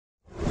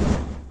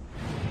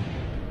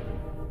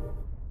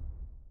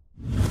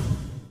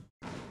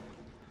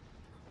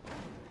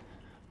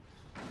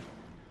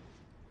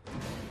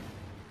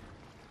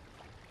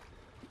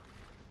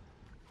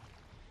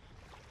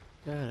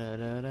Da da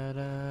da da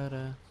da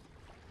da.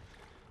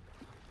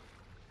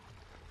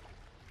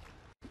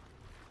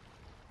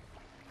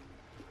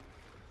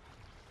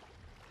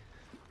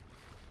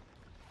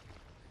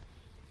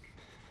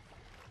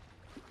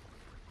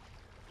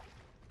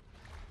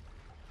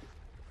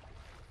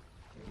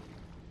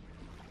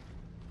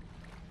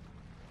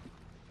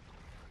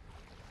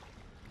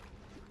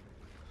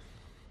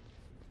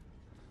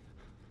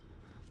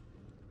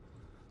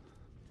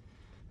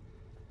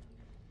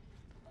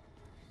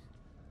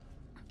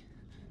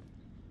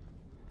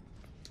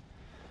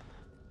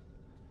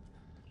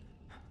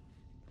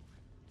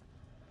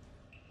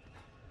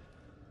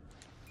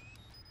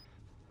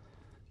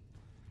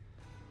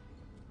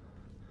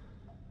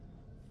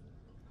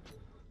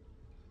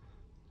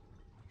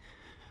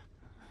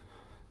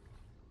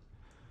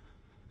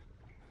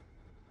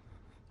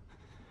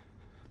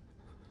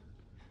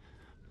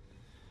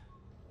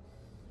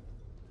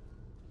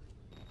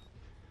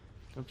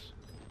 Oops.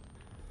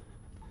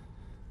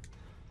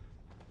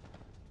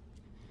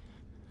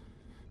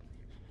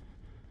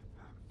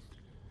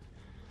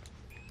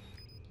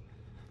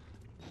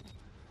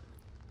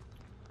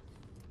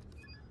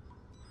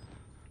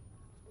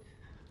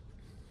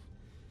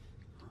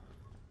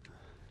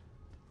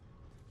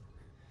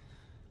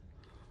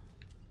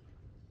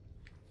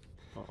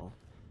 Uh-oh.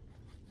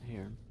 I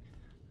hear him.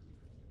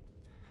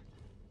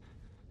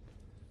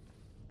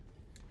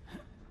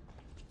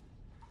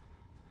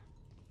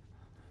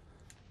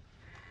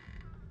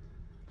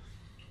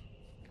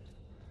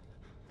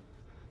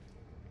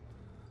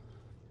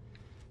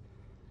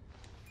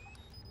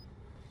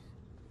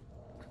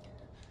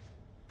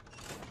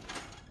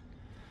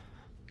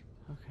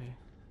 Okay.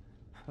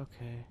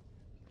 Okay.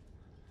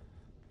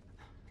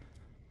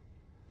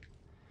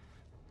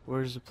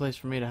 Where's the place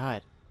for me to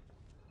hide?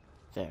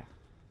 There.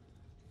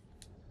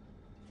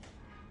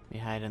 Me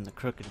hide in the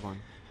crooked one.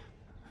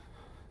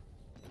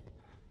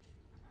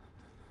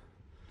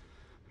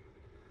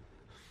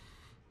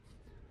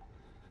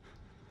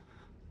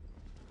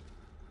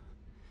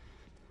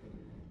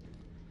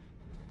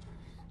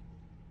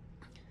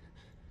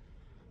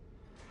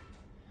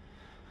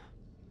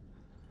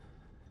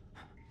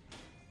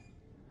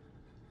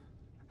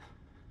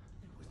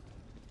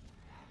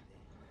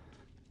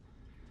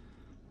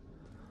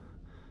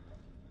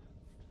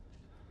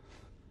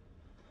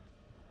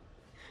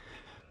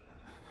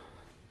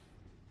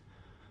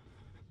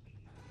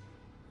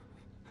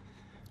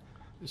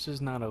 This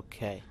is not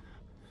okay.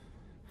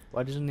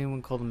 Why doesn't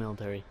anyone call the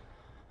military?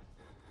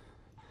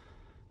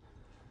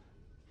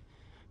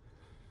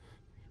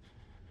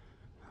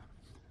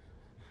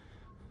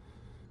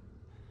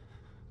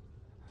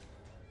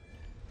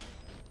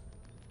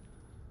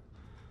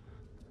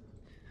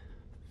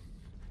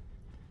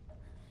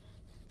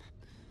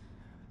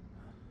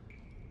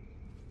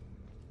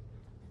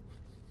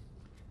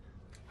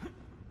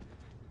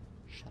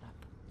 Shut up.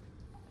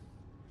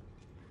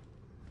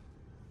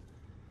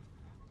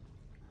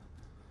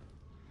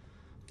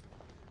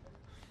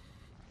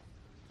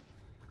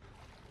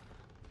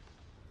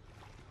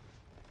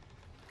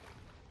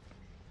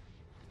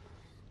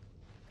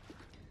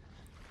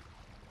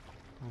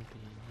 Won't be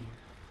in here.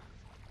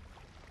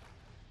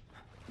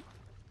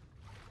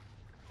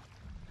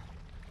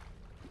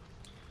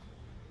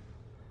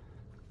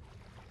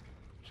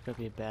 There's gotta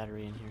be a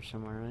battery in here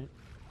somewhere, right?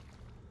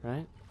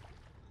 Right?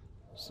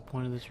 What's the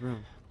point of this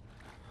room?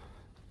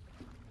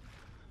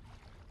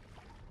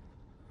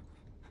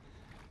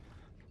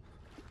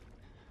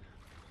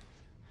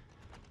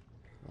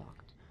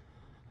 Locked.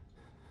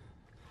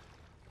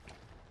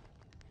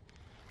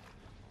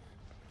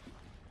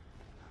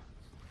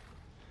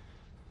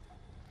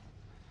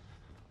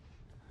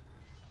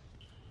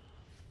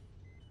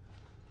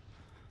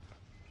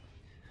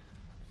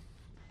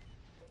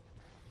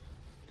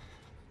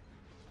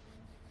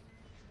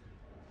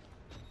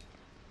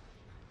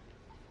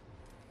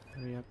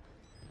 Hurry up.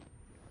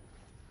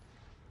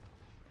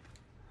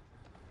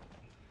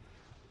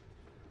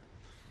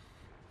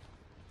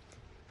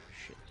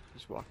 Shit,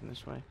 he's walking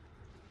this way.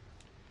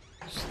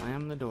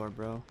 Slam the door,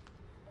 bro.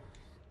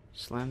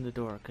 Slam the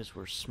door, because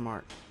we're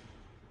smart.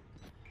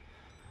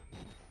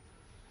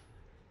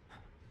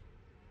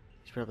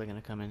 He's probably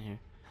gonna come in here.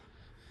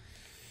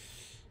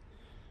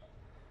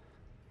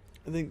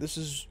 I think this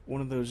is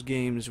one of those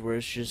games where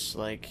it's just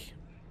like,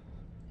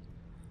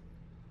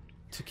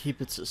 to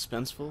keep it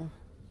suspenseful,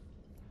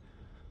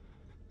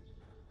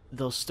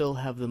 they'll still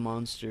have the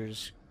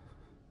monsters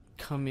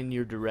come in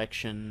your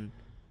direction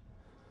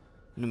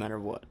no matter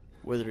what.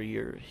 Whether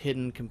you're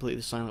hidden,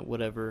 completely silent,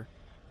 whatever.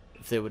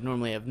 If they would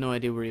normally have no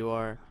idea where you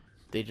are,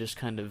 they just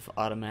kind of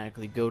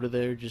automatically go to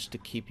there just to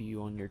keep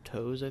you on your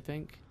toes, I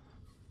think.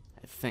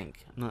 I'm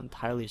not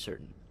entirely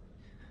certain.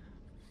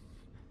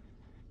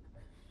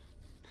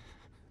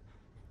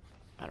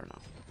 I don't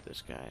know.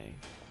 This guy...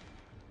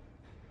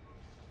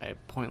 I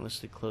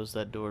pointlessly closed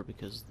that door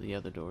because the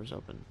other door is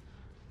open.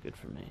 Good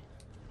for me.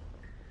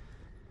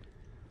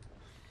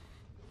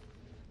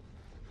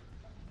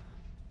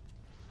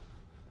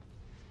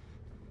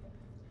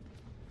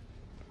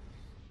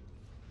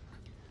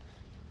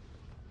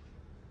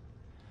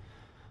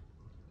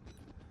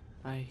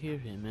 I hear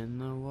him in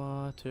the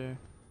water.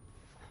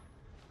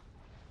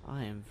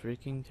 I am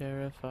freaking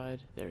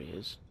terrified. There he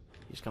is.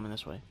 He's coming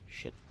this way.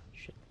 Shit,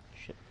 shit,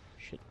 shit,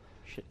 shit,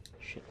 shit,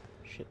 shit,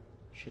 shit,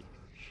 shit,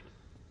 shit.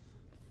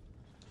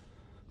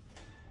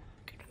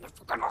 Get in the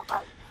fucking water!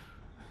 Oh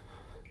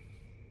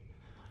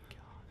my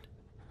god.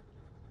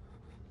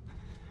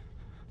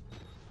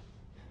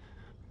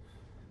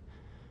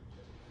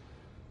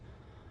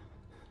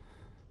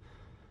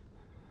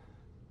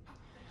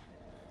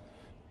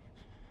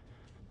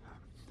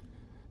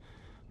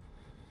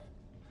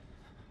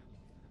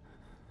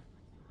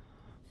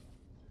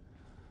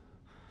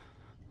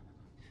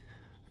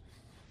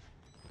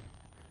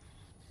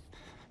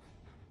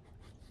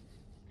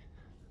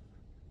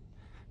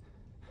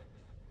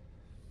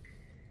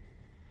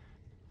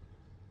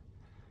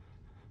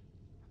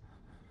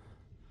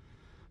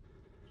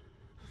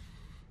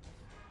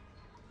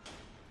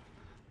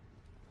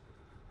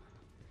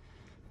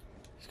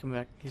 He's coming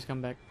back. He's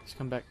come back. He's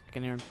come back. I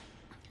can hear him.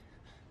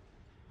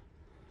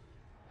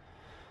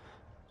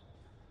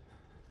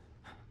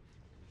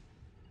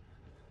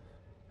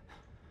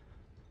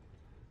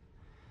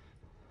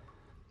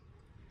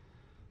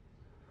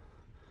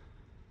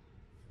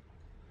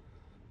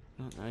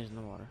 Oh, now he's in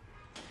the water.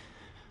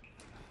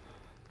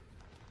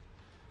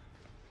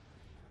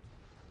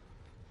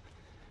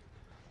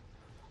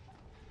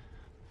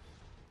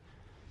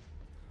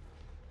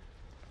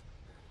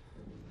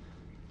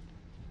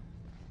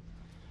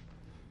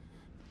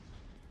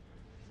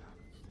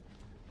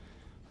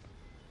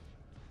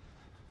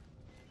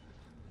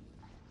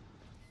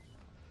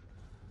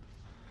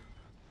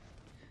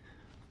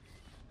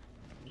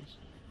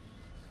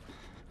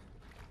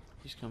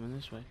 He's coming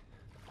this way.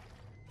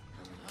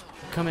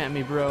 Come at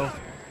me, bro.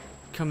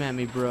 Come at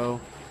me, bro.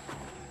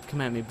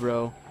 Come at me,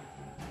 bro.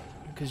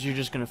 Because you're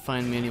just gonna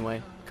find me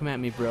anyway. Come at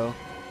me, bro.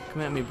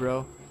 Come at me,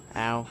 bro.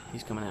 Ow.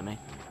 He's coming at me.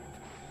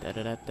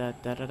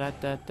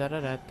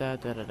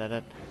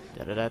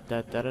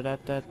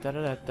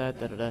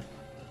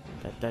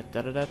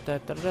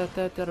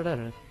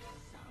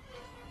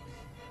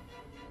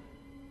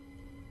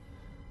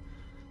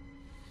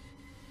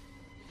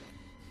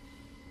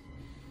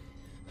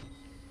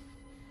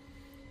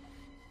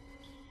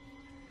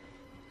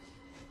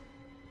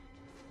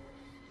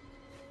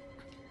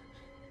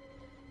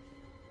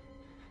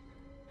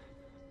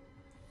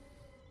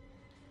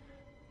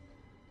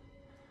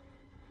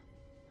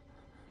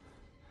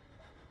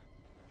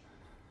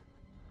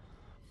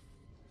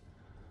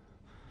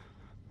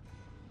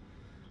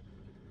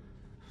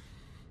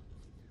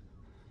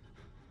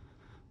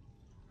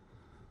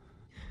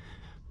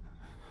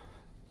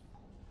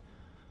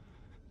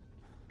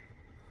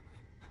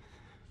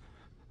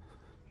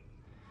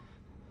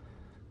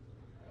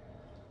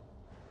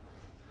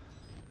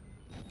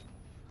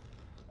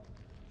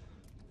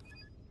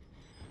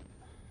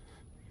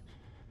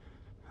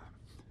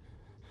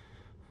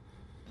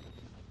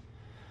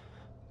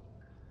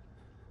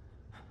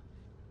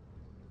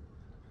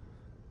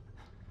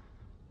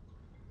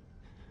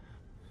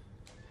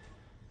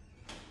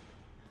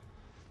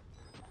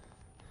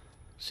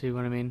 See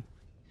what I mean?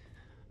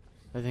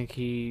 I think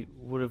he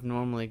would have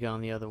normally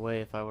gone the other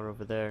way if I were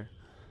over there.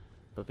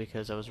 But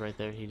because I was right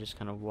there, he just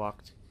kind of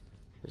walked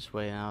this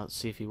way. Now let's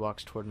see if he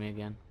walks toward me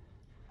again.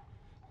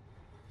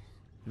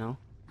 No?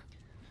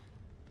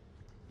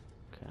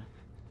 Okay.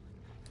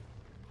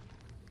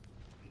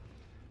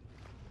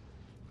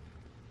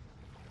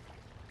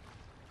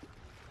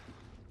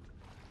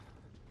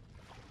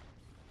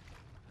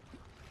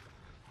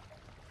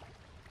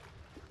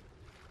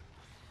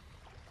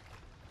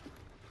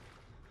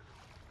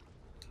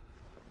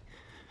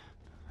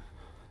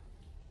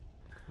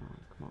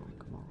 Come on,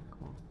 come on,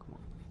 come on, come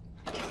on.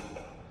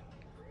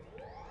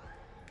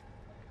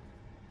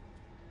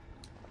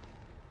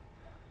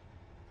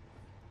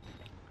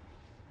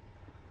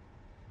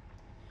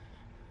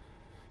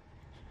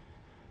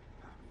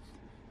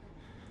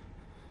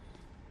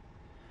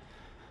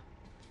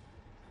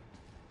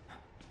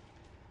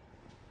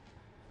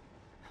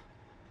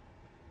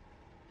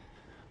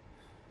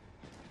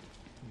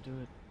 Do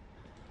it.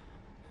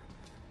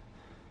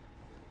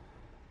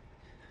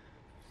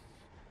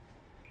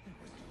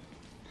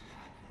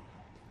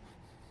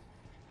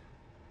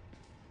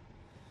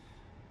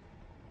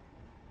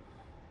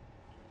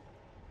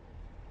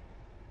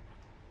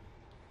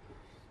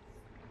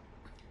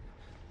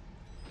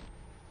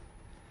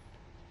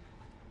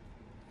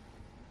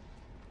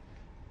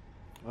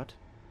 What?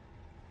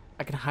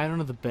 I can hide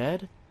under the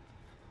bed?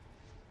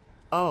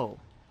 Oh.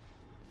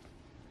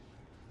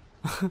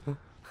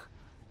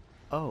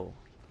 Oh.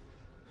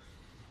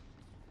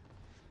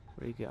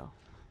 Where'd he go?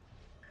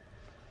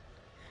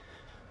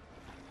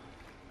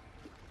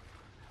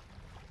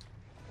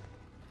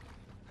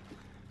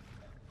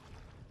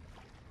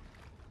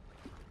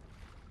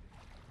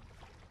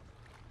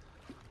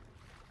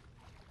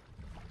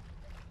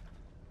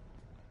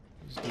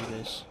 Let's do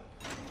this.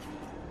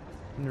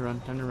 Time to run,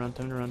 time to run,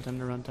 time to run, time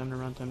to run, time to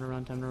run, time to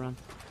run, time to run.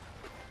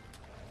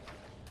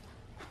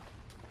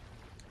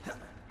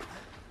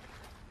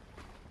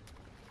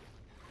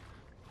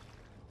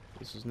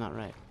 This is not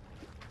right.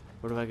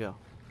 Where do I go?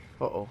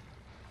 Uh-oh.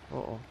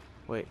 Uh-oh.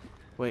 Wait.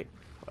 Wait.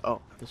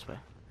 Oh, this way.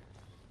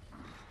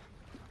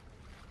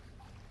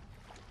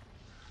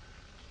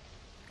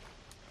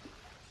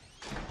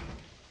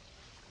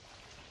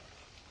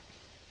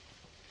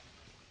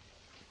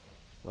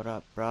 What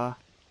up, brah?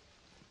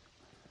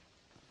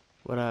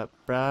 What up,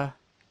 brah?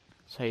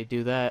 That's how you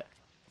do that.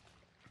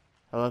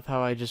 I love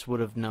how I just would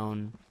have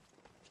known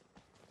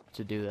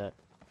to do that.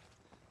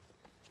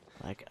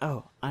 Like,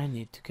 oh, I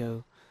need to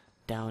go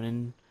down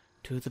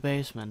into the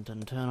basement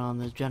and turn on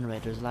the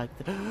generators like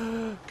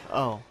the...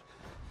 Oh.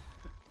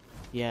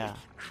 Yeah.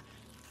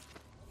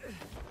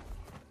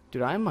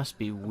 Dude, I must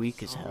be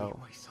weak as hell.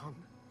 My son.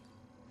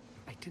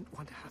 I didn't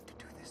want to have to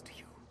do this to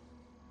you.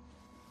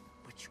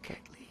 But you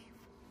can't leave.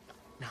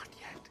 Not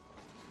yet.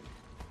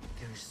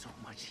 There is so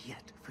much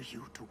yet for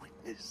you to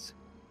witness.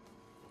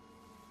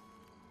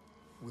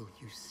 Will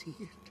you see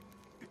it?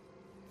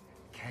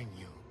 Can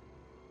you?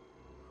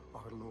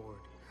 Our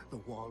Lord, the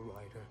Wall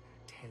Rider,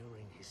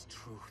 tearing his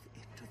truth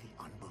into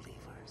the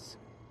unbelievers.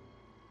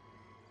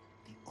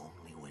 The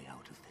only way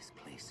out of this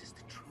place is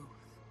the truth.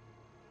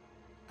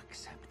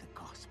 Accept the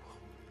gospel,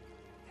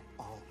 and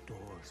all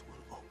doors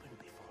will open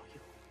before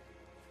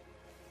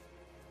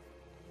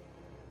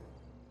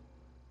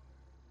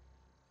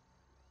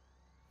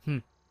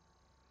you.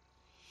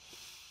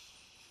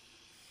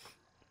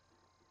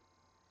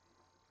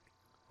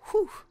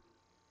 Whew.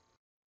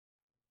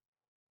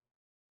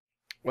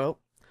 Well,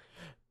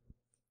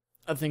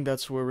 I think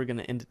that's where we're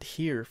gonna end it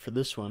here for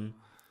this one.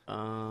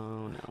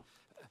 Oh no.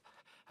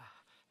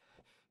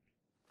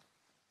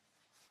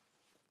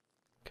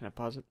 Can I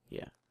pause it?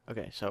 Yeah.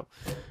 Okay, so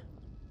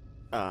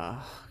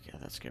yeah,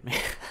 that scared me.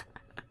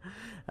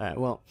 Alright,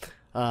 well,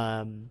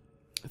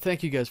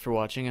 thank you guys for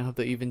watching. I hope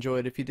that you've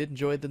enjoyed. If you did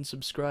enjoy, then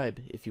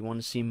subscribe. If you want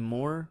to see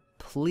more,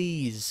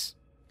 please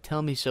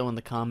tell me so in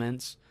the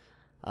comments.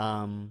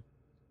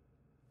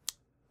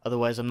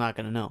 Otherwise I'm not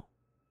gonna know.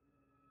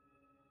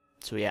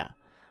 So yeah.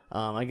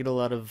 I get a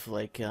lot of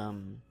like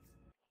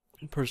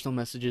personal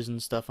messages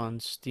and stuff on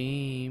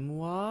Steam.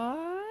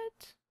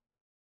 What?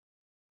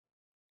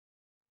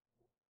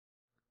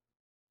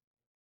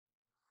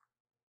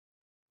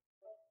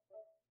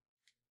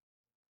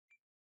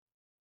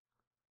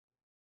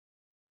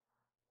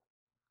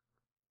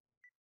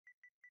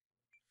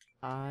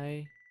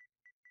 I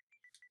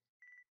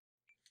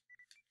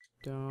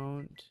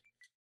don't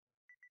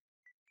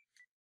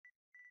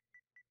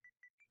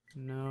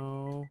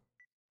know.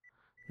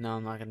 No,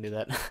 I'm not gonna do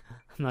that. I'm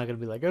not gonna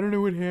be like, I don't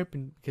know what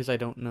happened, because I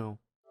don't know.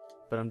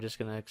 But I'm just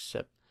gonna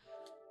accept.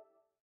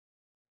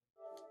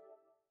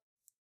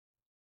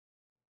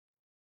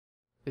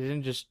 It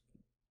didn't just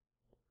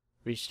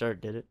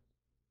restart, did it?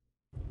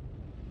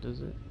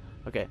 Does it?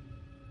 Okay.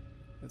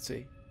 Let's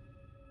see.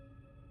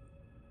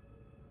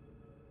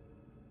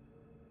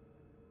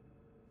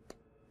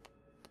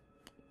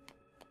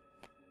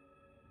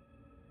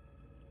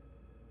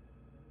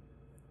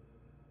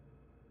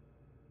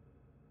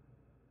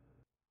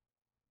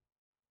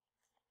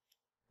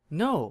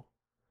 No!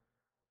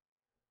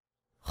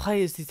 Why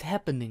is this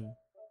happening?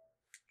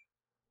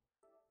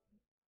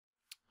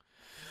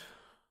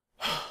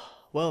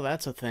 Well,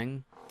 that's a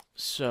thing.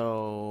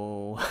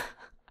 So...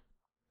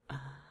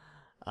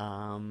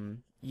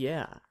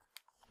 yeah.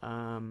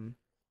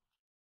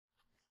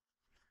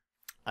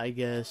 I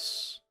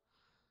guess...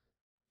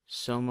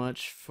 So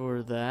much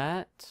for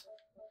that.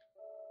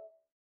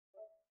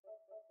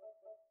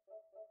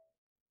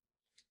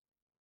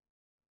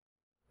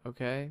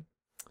 Okay.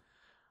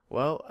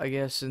 Well, I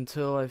guess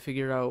until I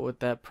figure out what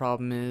that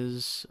problem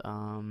is,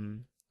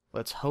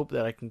 let's hope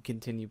that I can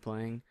continue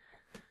playing.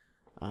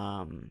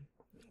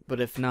 But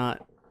if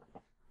not,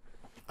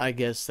 I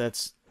guess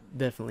that's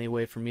definitely a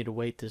way for me to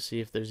wait to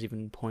see if there's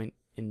even point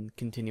in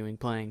continuing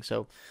playing.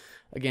 So,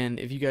 again,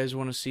 if you guys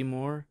want to see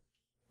more,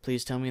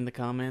 please tell me in the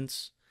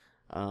comments.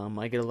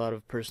 I get a lot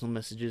of personal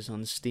messages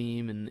on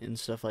Steam and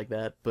stuff like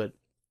that, but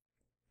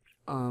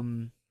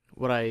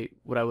what I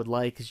would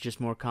like is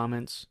just more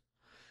comments.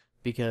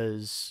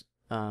 Because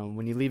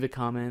when you leave a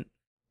comment,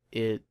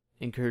 it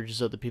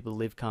encourages other people to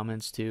leave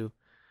comments too.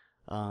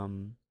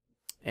 And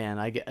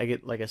I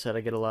get, like I said, I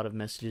get a lot of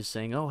messages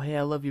saying, "Oh, hey,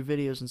 I love your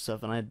videos and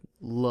stuff," and I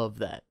love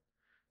that.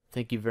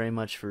 Thank you very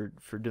much for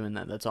doing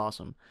that. That's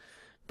awesome.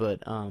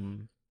 But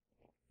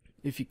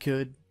if you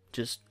could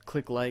just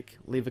click like,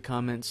 leave a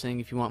comment saying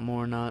if you want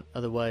more or not.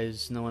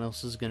 Otherwise, no one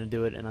else is gonna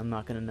do it, and I'm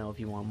not gonna know if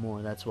you want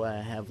more. That's why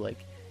I have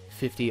like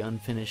 50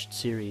 unfinished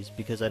series,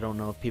 because I don't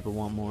know if people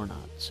want more or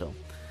not. So.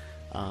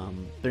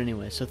 But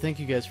anyway, so thank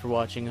you guys for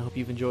watching. I hope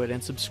you've enjoyed,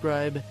 and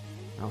subscribe.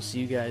 I'll see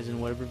you guys in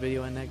whatever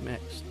video I make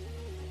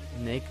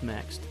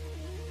next.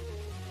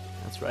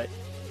 That's right.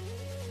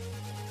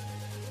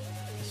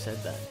 I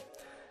said that.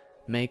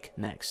 Make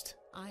next.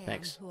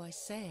 Thanks. I am who I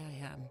say I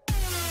am.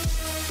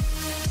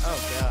 Oh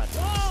God.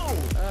 Whoa!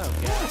 Oh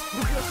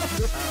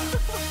God.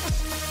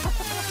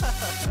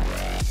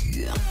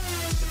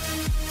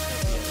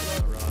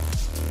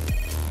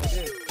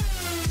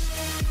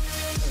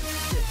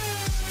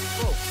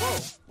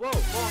 Whoa,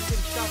 I'm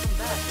getting shot from the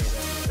back.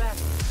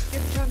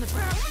 You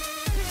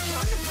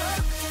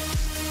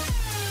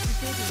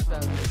think it's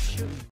about the shooting?